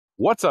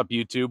What's up,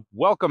 YouTube?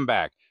 Welcome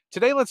back.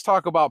 Today, let's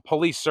talk about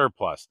police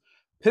surplus.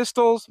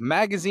 Pistols,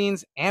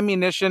 magazines,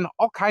 ammunition,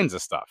 all kinds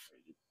of stuff.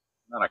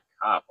 I'm not a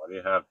cop. Why do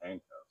you have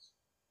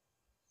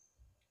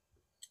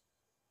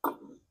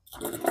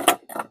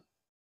handcuffs?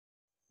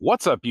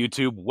 What's up,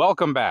 YouTube?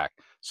 Welcome back.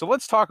 So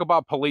let's talk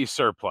about police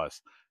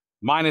surplus,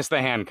 minus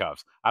the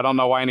handcuffs. I don't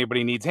know why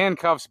anybody needs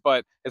handcuffs,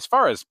 but as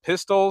far as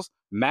pistols,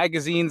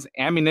 magazines,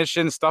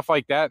 ammunition, stuff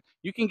like that,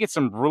 you can get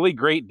some really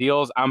great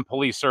deals on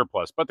police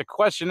surplus. But the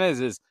question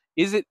is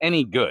it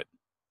any good?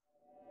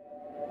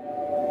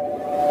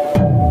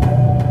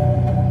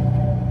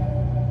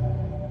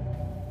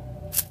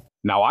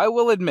 Now, I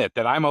will admit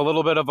that I'm a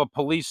little bit of a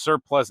police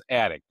surplus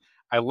addict.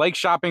 I like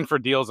shopping for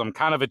deals. I'm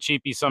kind of a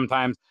cheapie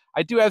sometimes.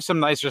 I do have some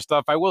nicer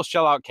stuff. I will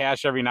shell out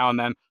cash every now and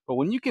then. But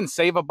when you can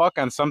save a buck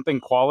on something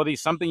quality,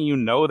 something you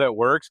know that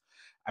works,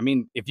 I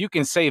mean, if you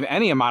can save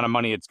any amount of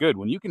money, it's good.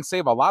 When you can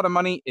save a lot of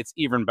money, it's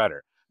even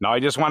better. Now, I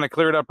just want to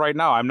clear it up right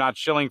now. I'm not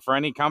shilling for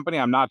any company.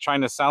 I'm not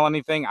trying to sell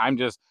anything. I'm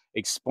just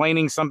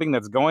explaining something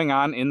that's going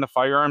on in the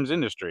firearms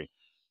industry.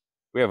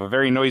 We have a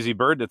very noisy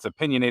bird that's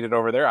opinionated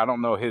over there. I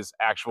don't know his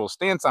actual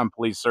stance on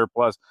police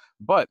surplus,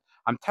 but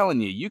I'm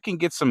telling you, you can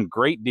get some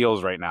great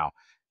deals right now.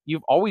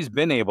 You've always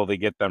been able to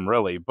get them,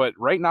 really, but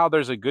right now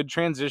there's a good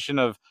transition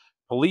of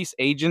police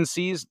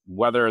agencies,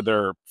 whether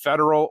they're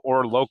federal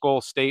or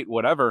local, state,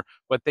 whatever,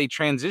 but they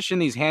transition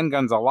these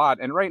handguns a lot.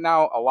 And right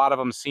now, a lot of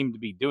them seem to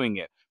be doing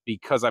it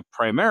because I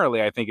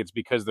think it's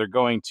because they're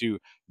going to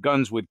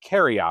guns with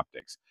carry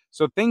optics.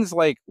 So things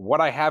like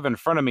what I have in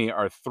front of me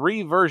are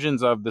 3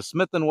 versions of the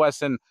Smith &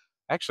 Wesson.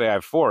 Actually, I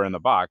have 4 in the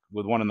box,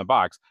 with 1 in the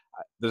box.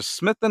 The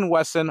Smith &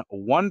 Wesson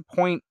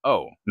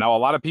 1.0. Now, a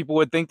lot of people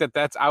would think that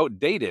that's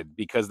outdated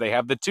because they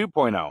have the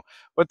 2.0,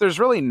 but there's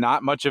really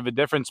not much of a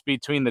difference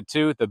between the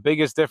two. The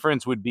biggest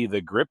difference would be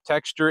the grip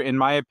texture, in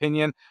my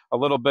opinion. A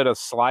little bit of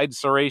slide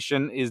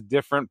serration is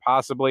different,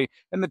 possibly,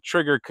 and the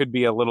trigger could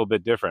be a little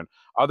bit different.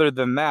 Other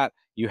than that,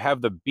 you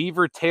have the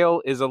beaver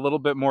tail is a little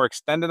bit more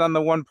extended on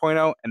the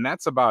 1.0, and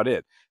that's about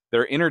it.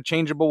 They're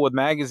interchangeable with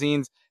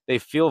magazines. They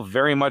feel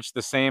very much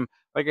the same.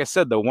 Like I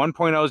said, the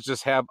 1.0s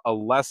just have a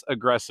less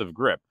aggressive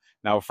grip.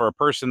 Now, for a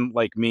person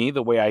like me,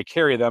 the way I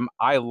carry them,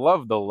 I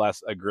love the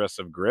less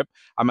aggressive grip.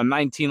 I'm a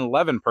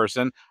 1911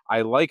 person.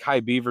 I like high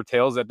beaver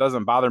tails. That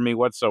doesn't bother me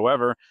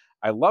whatsoever.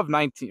 I love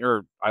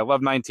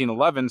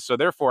 1911, so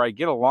therefore I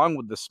get along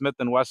with the Smith &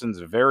 Wessons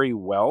very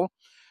well.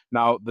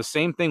 Now, the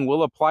same thing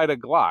will apply to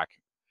Glock.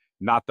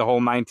 Not the whole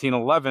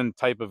 1911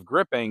 type of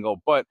grip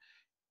angle, but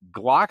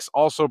Glocks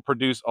also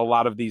produce a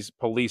lot of these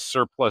police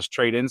surplus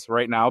trade-ins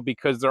right now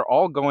because they're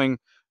all going,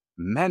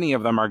 many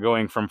of them are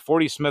going from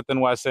 40 Smith &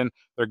 Wesson,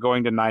 they're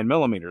going to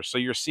 9mm. So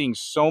you're seeing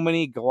so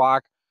many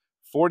Glock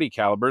 40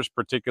 calibers,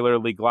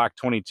 particularly Glock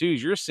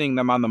 22s, you're seeing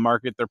them on the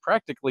market. They're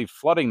practically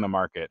flooding the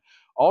market.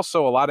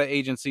 Also, a lot of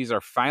agencies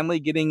are finally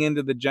getting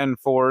into the Gen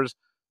 4s.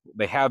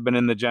 They have been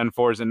in the Gen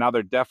 4s, and now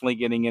they're definitely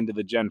getting into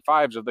the Gen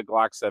 5s of the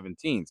Glock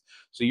 17s.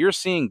 So you're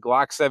seeing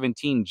Glock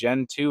 17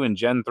 Gen 2 and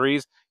Gen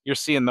 3s. You're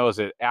seeing those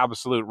at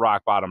absolute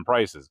rock bottom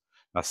prices.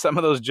 Now, some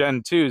of those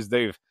Gen 2s,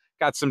 they've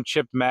got some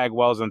chipped mag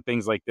wells and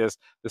things like this.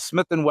 The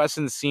Smith &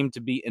 Wessons seem to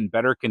be in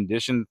better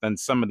condition than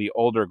some of the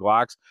older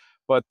Glocks,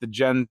 but the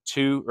Gen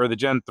 2 or the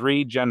Gen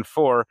 3, Gen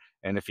 4,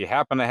 and if you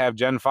happen to have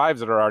Gen 5s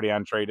that are already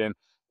on trade-in,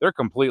 they're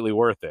completely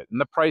worth it.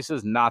 And the price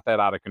is not that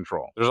out of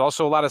control. There's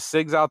also a lot of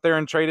SIGs out there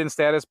in trade-in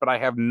status, but I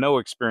have no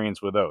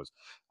experience with those.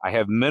 I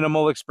have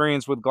minimal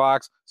experience with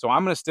Glocks, so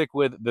I'm going to stick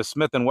with the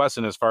Smith &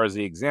 Wesson as far as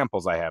the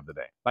examples I have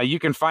today. Now, you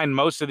can find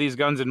most of these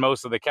guns in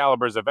most of the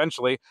calibers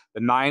eventually. The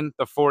 9,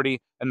 the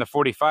 40, and the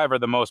 45 are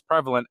the most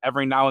prevalent.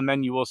 Every now and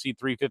then you will see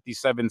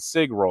 357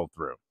 SIG roll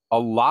through. A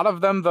lot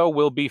of them, though,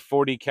 will be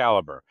 40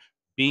 caliber.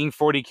 Being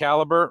 40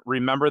 caliber,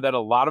 remember that a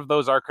lot of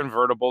those are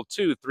convertible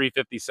to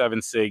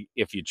 357 SIG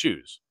if you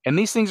choose. And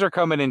these things are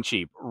coming in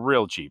cheap,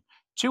 real cheap.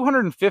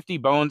 250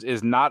 bones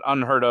is not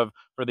unheard of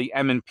for the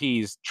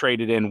M&Ps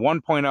traded in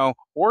 1.0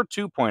 or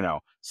 2.0.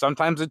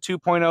 Sometimes the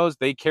 2.0s,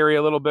 they carry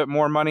a little bit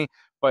more money,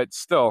 but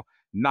still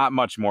not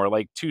much more,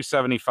 like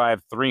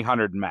 275,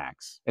 300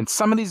 max. And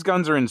some of these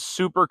guns are in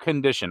super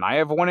condition. I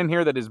have one in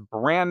here that is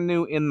brand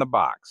new in the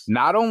box.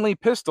 Not only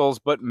pistols,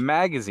 but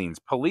magazines,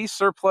 police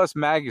surplus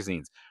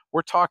magazines.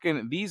 We're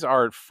talking, these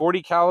are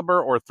 40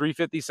 caliber or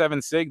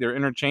 357 SIG. They're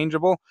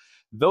interchangeable.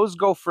 Those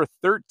go for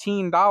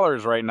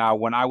 $13 right now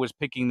when I was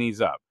picking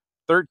these up.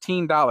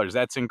 $13.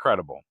 That's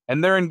incredible.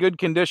 And they're in good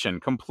condition,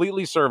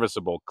 completely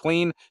serviceable,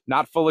 clean,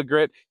 not full of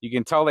grit. You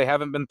can tell they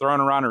haven't been thrown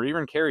around or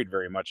even carried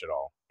very much at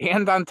all.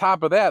 And on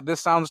top of that,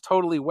 this sounds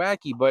totally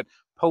wacky, but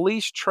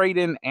police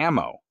trade-in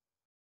ammo.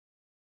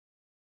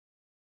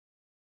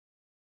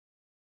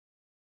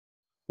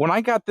 When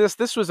I got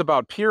this was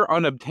about pure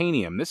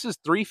unobtainium. This is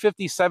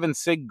 357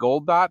 SIG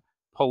Gold Dot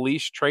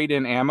police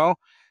trade-in ammo.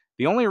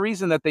 The only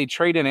reason that they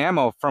trade in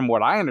ammo, from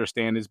what I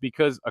understand, is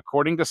because,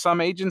 according to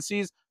some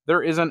agencies,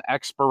 there is an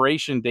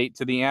expiration date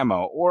to the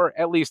ammo, or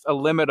at least a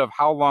limit of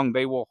how long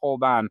they will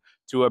hold on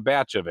to a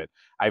batch of it.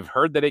 I've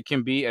heard that it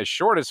can be as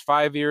short as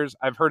 5 years.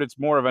 I've heard it's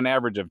more of an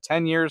average of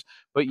 10 years.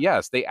 But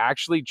yes, they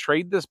actually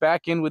trade this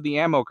back in with the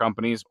ammo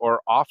companies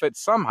or off it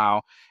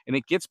somehow, and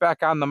it gets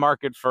back on the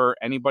market for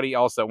anybody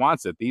else that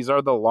wants it. These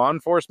are the law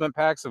enforcement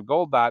packs of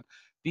Gold Dot.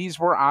 These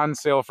were on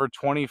sale for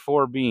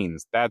 24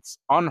 beans. That's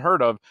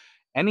unheard of.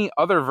 Any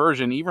other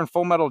version, even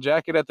Full Metal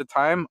Jacket at the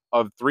time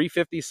of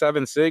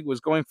 357 SIG, was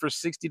going for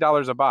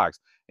 $60 a box.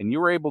 And you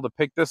were able to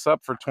pick this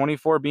up for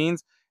 24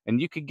 beans, and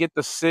you could get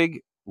the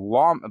SIG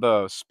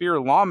the Spear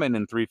Lawman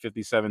in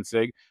 357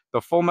 SIG, the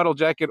Full Metal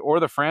Jacket,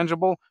 or the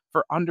Frangible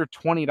for under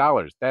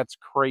 $20. That's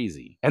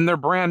crazy. And they're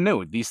brand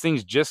new. These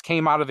things just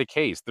came out of the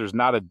case. There's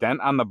not a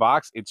dent on the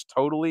box. It's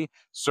totally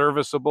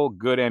serviceable,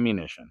 good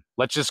ammunition.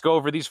 Let's just go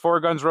over these 4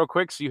 guns real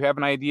quick so you have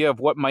an idea of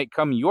what might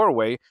come your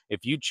way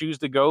if you choose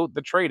to go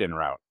the trade-in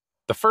route.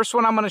 The first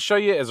one I'm going to show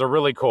you is a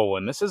really cool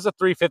one. This is a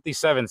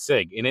 357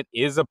 SIG, and it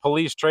is a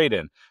police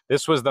trade-in.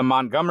 This was the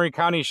Montgomery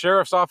County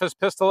Sheriff's Office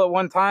pistol at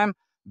one time.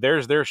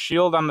 There's their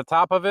shield on the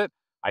top of it.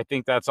 I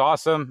think that's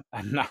awesome.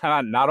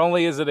 Not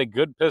only is it a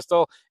good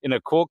pistol in a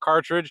cool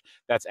cartridge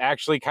that's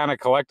actually kind of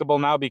collectible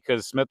now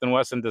because Smith &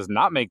 Wesson does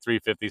not make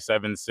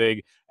 357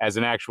 SIG as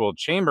an actual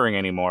chambering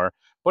anymore,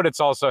 but it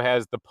also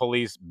has the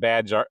police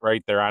badge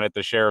right there on it,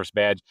 the sheriff's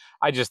badge.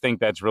 I just think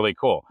that's really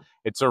cool.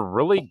 It's a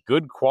really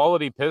good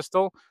quality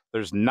pistol.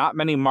 There's not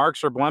many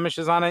marks or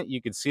blemishes on it.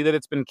 You can see that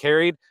it's been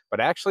carried, but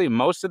actually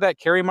most of that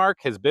carry mark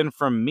has been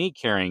from me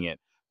carrying it.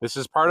 This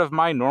is part of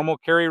my normal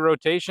carry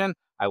rotation.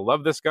 I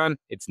love this gun.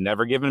 It's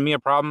never given me a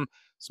problem.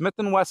 Smith &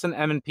 Wesson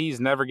M&Ps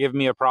never give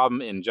me a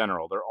problem in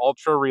general. They're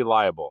ultra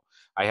reliable.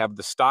 I have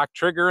the stock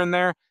trigger in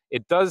there.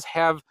 It does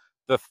have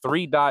the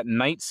 3-dot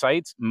night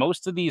sights.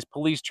 Most of these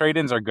police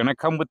trade-ins are going to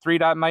come with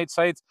 3-dot night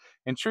sights,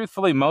 and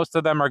truthfully, most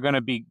of them are going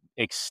to be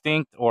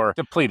extinct or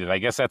depleted. I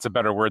guess that's a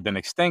better word than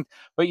extinct.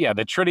 But yeah,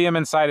 the tritium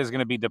inside is going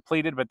to be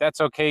depleted, but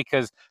that's okay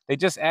because they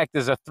just act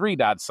as a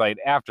 3-dot sight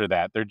after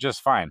that. They're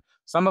just fine.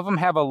 Some of them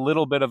have a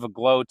little bit of a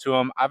glow to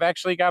them. I've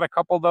actually got a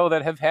couple, though,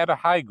 that have had a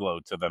high glow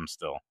to them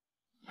still.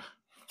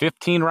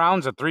 15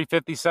 rounds of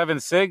 357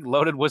 SIG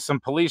loaded with some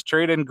police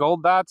trade-in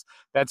Gold Dots.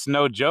 That's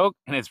no joke,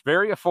 and it's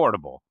very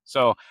affordable.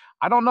 So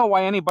I don't know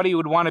why anybody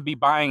would want to be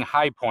buying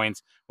high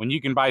points when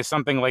you can buy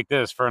something like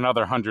this for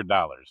another $100.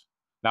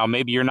 Now,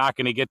 maybe you're not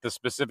going to get the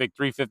specific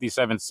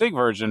 357 SIG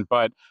version,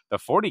 but the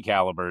 40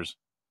 calibers,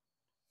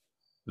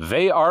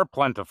 they are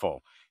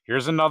plentiful.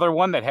 Here's another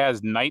one that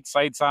has night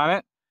sights on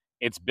it.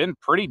 It's been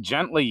pretty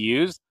gently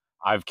used.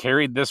 I've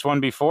carried this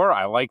one before.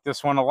 I like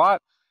this one a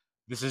lot.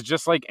 This is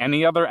just like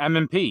any other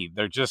M&P.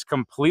 They're just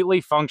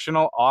completely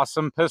functional,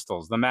 awesome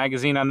pistols. The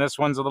magazine on this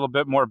one's a little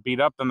bit more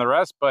beat up than the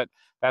rest, but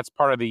that's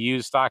part of the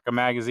used stock of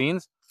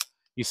magazines.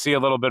 You see a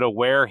little bit of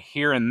wear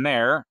here and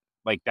there.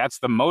 Like, that's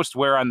the most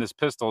wear on this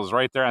pistol is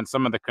right there on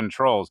some of the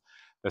controls.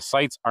 The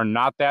sights are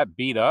not that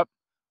beat up.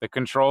 The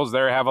controls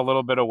there have a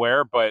little bit of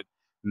wear, but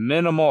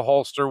minimal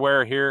holster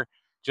wear here.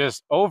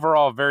 Just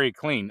overall very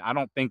clean. I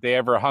don't think they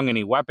ever hung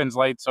any weapons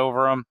lights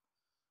over them.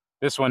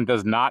 This one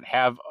does not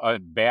have a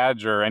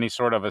badge or any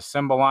sort of a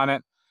symbol on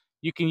it.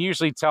 You can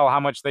usually tell how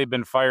much they've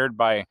been fired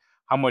by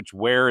how much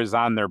wear is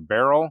on their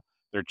barrel,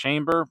 their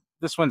chamber.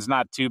 This one's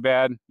not too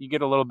bad. You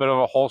get a little bit of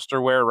a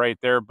holster wear right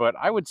there, but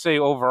I would say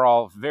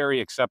overall very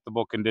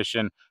acceptable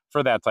condition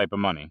for that type of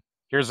money.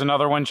 Here's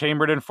another one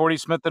chambered in 40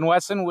 Smith &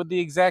 Wesson with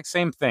the exact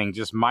same thing,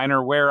 just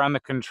minor wear on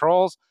the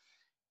controls.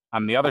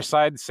 On the other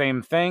side,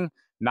 same thing,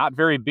 not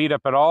very beat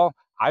up at all.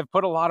 I've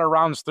put a lot of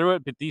rounds through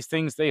it, but these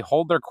things, they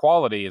hold their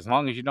quality as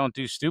long as you don't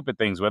do stupid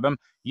things with them.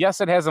 Yes,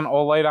 it has an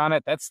O-light on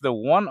it. That's the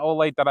one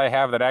O-light that I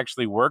have that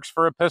actually works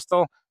for a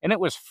pistol, and it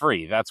was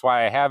free. That's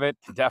why I have it.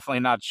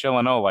 Definitely not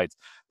shilling O-lights.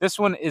 This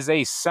one is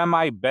a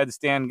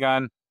semi-bedstand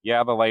gun.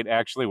 Yeah, the light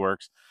actually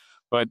works.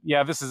 But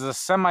yeah, this is a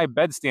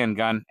semi-bedstand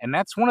gun, and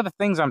that's one of the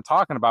things I'm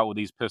talking about with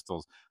these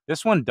pistols.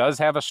 This one does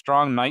have a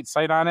strong night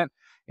sight on it,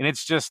 and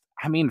it's just,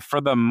 I mean,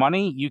 for the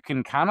money, you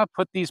can kind of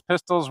put these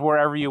pistols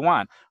wherever you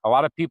want. A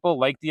lot of people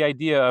like the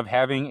idea of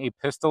having a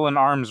pistol in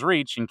arm's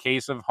reach in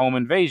case of home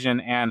invasion,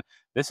 and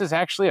this is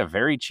actually a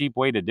very cheap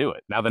way to do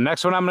it. Now, the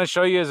next one I'm going to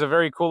show you is a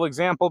very cool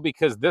example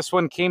because this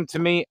one came to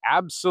me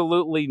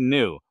absolutely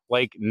new,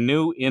 like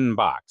new in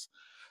box.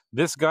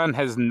 This gun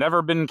has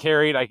never been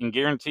carried. I can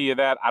guarantee you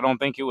that. I don't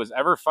think it was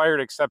ever fired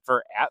except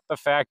for at the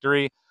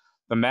factory.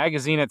 The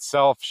magazine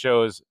itself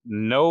shows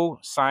no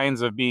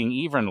signs of being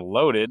even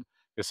loaded,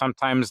 because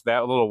sometimes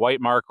that little white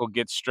mark will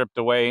get stripped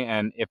away,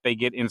 and if they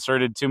get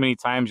inserted too many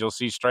times, you'll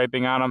see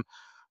striping on them.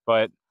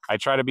 But I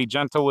try to be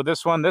gentle with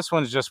this one. This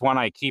one's just one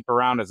I keep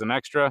around as an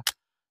extra.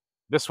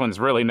 This one's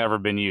really never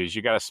been used.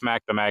 You got to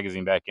smack the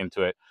magazine back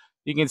into it.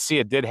 You can see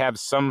it did have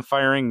some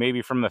firing,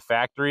 maybe from the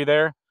factory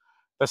there.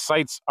 The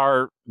sights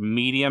are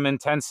medium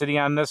intensity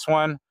on this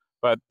one,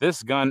 but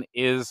this gun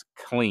is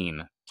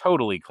clean,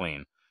 totally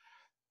clean.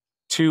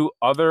 2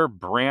 other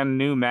brand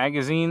new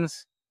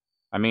magazines.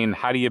 I mean,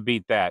 how do you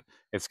beat that?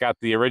 It's got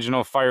the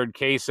original fired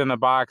case in the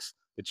box,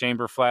 the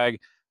chamber flag.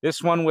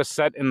 This one was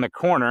set in the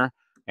corner,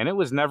 and it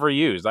was never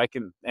used.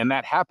 And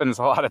that happens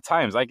a lot of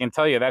times. I can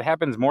tell you that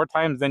happens more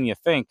times than you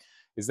think.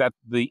 is that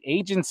the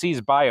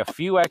agencies buy a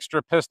few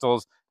extra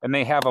pistols and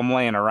they have them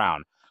laying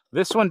around.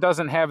 This one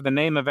doesn't have the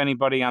name of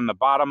anybody on the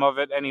bottom of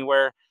it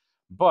anywhere,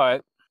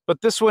 but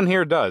this one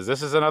here does.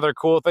 This is another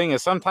cool thing,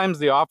 is sometimes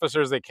the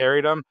officers that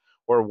carried them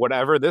or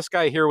whatever, this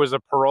guy here was a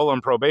parole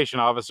and probation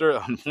officer.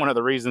 One of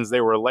the reasons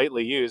they were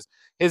lightly used.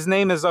 His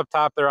name is up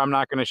top there. I'm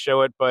not going to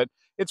show it, but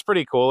it's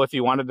pretty cool. If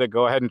you wanted to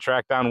go ahead and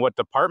track down what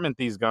department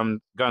these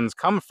guns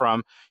come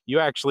from, you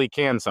actually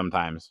can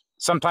sometimes.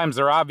 Sometimes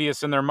they're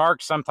obvious in their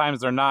marks,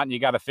 sometimes they're not, and you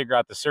got to figure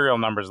out the serial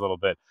numbers a little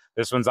bit.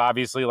 This one's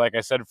obviously, like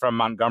I said, from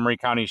Montgomery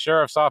County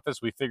Sheriff's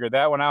Office. We figured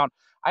that one out.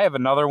 I have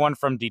another one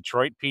from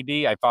Detroit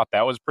PD. I thought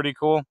that was pretty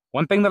cool.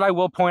 One thing that I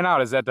will point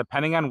out is that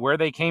depending on where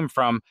they came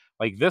from,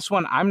 like this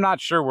one, I'm not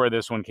sure where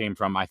this one came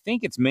from. I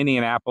think it's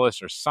Minneapolis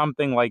or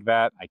something like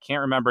that. I can't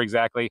remember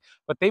exactly,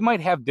 but they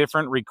might have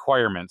different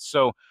requirements.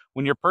 So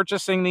when you're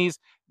purchasing these,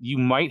 you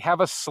might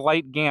have a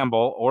slight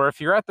gamble, or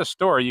if you're at the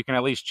store, you can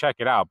at least check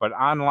it out. But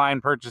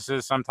online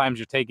purchases, sometimes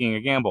you're taking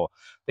a gamble.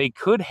 They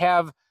could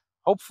have,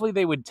 hopefully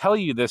they would tell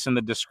you this in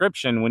the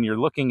description when you're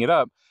looking it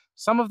up.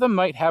 Some of them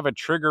might have a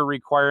trigger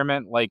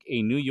requirement, like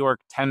a New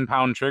York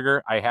 10-pound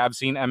trigger. I have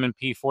seen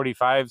M&P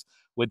 45s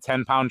with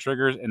 10-pound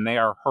triggers, and they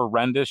are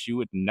horrendous. You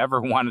would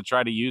never want to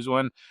try to use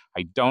one.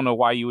 I don't know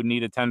why you would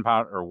need a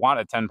 10-pound or want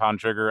a 10-pound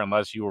trigger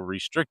unless you were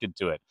restricted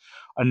to it.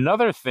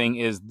 Another thing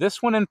is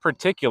this one in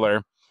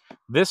particular,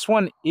 this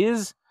one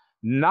is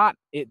not,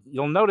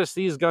 you'll notice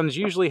these guns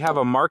usually have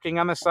a marking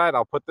on the side.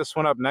 I'll put this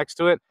one up next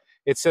to it.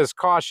 It says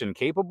caution,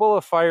 capable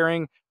of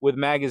firing with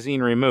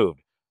magazine removed.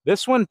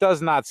 This one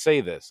does not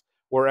say this.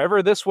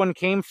 Wherever this one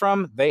came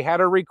from, they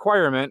had a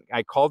requirement.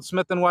 I called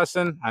Smith &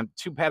 Wesson. I'm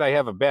too bad I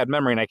have a bad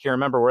memory and I can't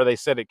remember where they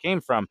said it came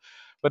from.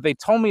 But they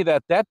told me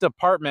that that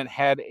department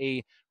had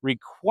a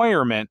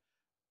requirement,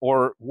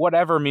 or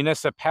whatever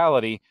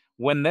municipality.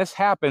 When this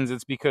happens,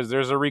 it's because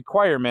there's a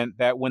requirement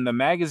that when the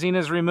magazine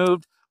is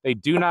removed, they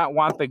do not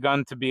want the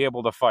gun to be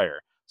able to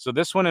fire. So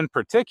this one in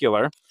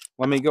particular,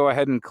 let me go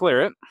ahead and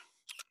clear it.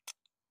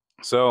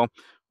 So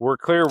we're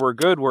clear, we're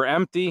good, we're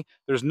empty.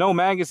 There's no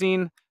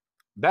magazine.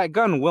 That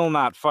gun will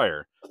not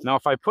fire. Now,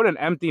 if I put an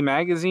empty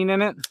magazine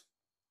in it,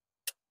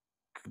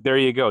 there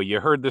you go. You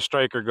heard the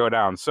striker go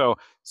down. So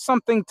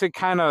something to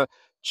kind of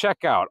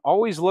check out.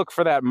 Always look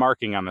for that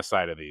marking on the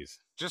side of these.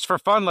 Just for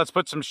fun, let's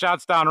put some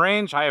shots down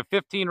range. I have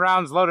 15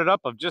 rounds loaded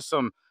up of just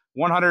some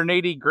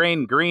 180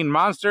 grain green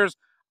monsters.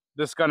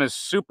 This gun is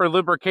super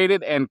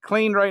lubricated and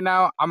clean right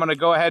now. I'm going to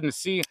go ahead and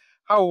see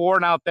how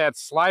worn out that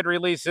slide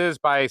release is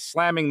by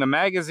slamming the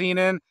magazine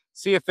in.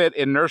 See if it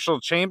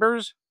inertial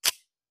chambers.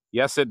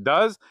 Yes, it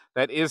does.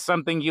 That is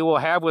something you will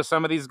have with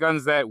some of these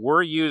guns that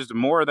were used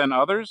more than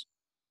others.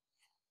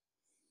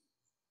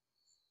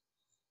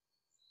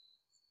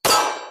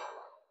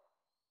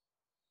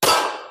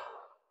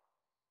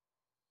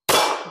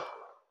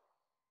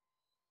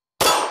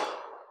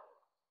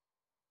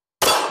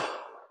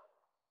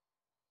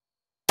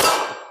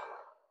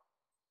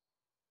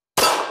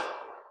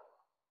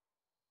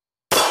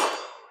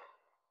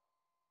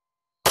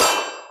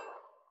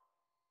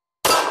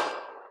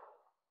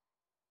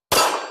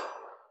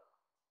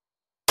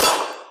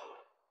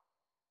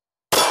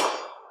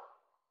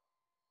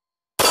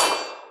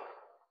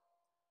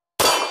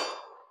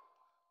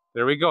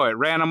 There we go. It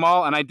ran them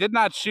all, and I did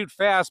not shoot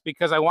fast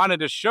because I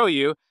wanted to show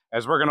you,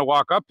 as we're going to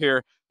walk up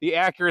here, the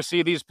accuracy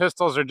of these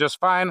pistols are just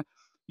fine.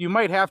 You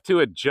might have to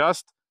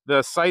adjust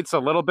the sights a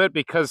little bit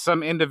because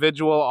some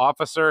individual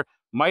officer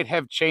might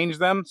have changed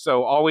them,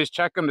 so always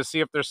check them to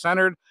see if they're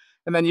centered,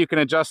 and then you can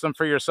adjust them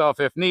for yourself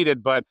if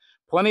needed, but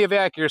plenty of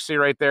accuracy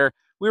right there.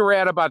 We were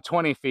at about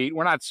 20 feet.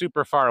 We're not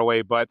super far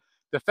away, but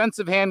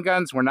defensive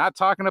handguns, we're not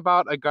talking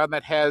about a gun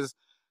that has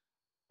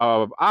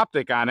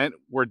optic on it.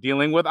 We're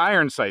dealing with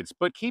iron sights,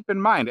 but keep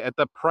in mind, at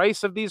the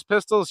price of these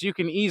pistols, you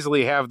can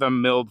easily have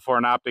them milled for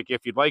an optic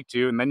if you'd like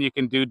to, and then you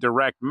can do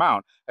direct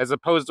mount, as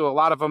opposed to a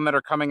lot of them that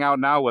are coming out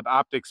now with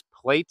optics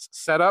plates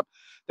set up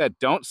that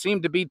don't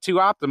seem to be too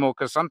optimal,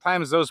 because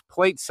sometimes those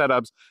plate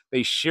setups,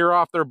 they shear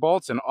off their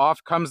bolts and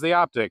off comes the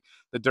optic.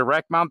 The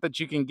direct mount that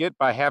you can get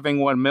by having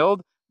one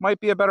milled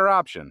might be a better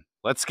option.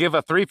 Let's give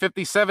a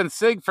 357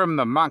 SIG from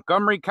the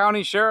Montgomery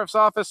County Sheriff's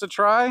Office a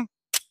try.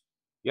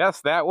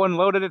 Yes, that one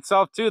loaded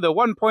itself too. The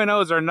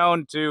 1.0s are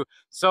known to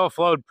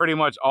self-load pretty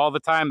much all the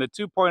time. The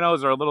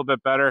 2.0s are a little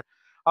bit better.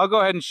 I'll go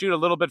ahead and shoot a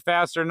little bit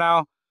faster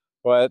now,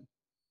 but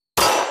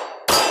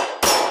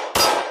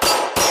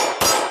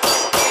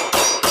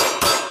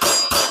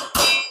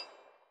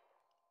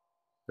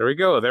there we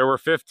go. There were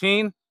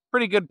 15.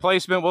 Pretty good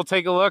placement. We'll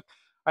take a look.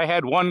 I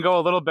had one go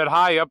a little bit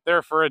high up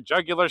there for a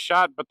jugular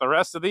shot, but the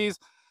rest of these,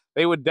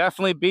 they would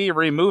definitely be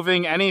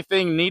removing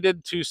anything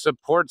needed to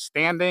support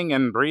standing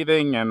and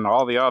breathing and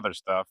all the other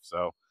stuff.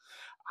 So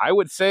I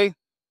would say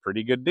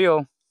pretty good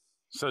deal.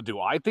 So do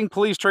I think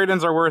police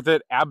trade-ins are worth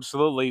it?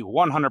 Absolutely,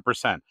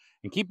 100%.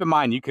 And keep in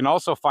mind, you can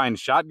also find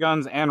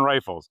shotguns and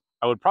rifles.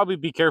 I would probably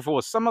be careful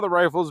with some of the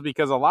rifles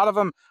because a lot of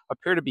them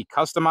appear to be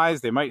customized.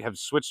 They might have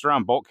switched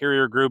around bolt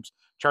carrier groups,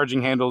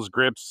 charging handles,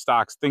 grips,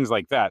 stocks, things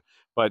like that.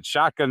 But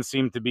shotguns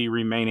seem to be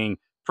remaining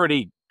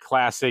pretty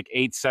classic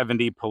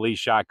 870 police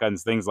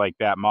shotguns, things like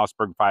that,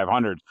 Mossberg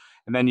 500s.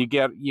 And then you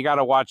got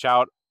to watch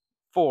out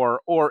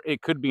for, or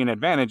it could be an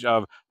advantage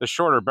of, the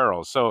shorter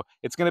barrels. So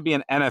it's going to be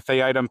an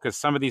NFA item because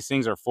some of these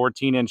things are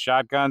 14-inch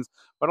shotguns,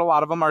 but a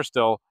lot of them are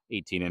still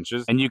 18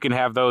 inches, and you can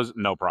have those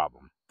no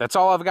problem. That's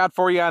all I've got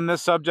for you on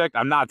this subject.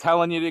 I'm not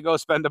telling you to go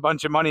spend a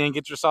bunch of money and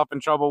get yourself in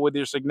trouble with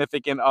your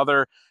significant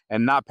other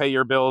and not pay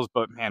your bills.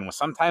 But man,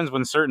 sometimes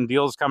when certain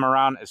deals come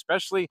around,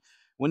 especially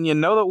when you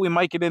know that we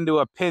might get into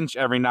a pinch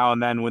every now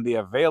and then with the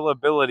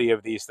availability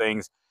of these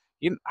things,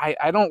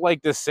 I don't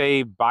like to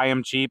say buy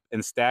them cheap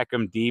and stack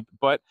them deep,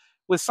 but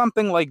with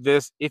something like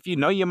this, if you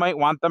know you might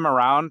want them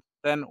around,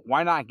 then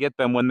why not get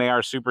them when they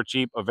are super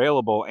cheap,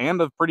 available,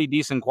 and of pretty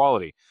decent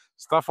quality?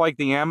 Stuff like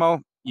the ammo,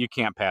 you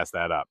can't pass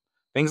that up.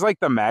 Things like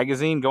the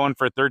magazine going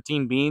for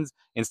 13 beans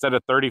instead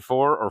of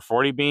 34 or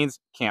 40 beans,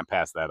 can't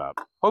pass that up.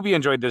 Hope you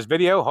enjoyed this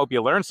video. Hope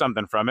you learned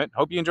something from it.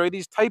 Hope you enjoy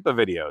these type of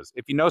videos.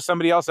 If you know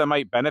somebody else that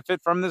might benefit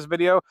from this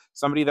video,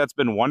 somebody that's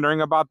been wondering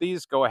about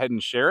these, go ahead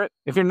and share it.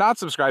 If you're not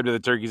subscribed to the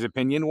Turkey's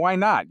Opinion, why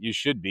not? You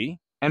should be.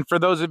 And for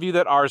those of you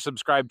that are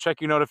subscribed, check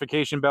your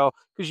notification bell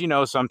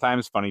because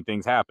sometimes funny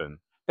things happen.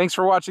 Thanks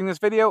for watching this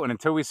video, and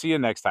until we see you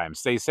next time,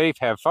 stay safe,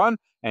 have fun,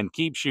 and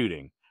keep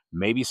shooting.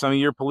 Maybe some of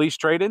your police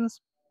trade-ins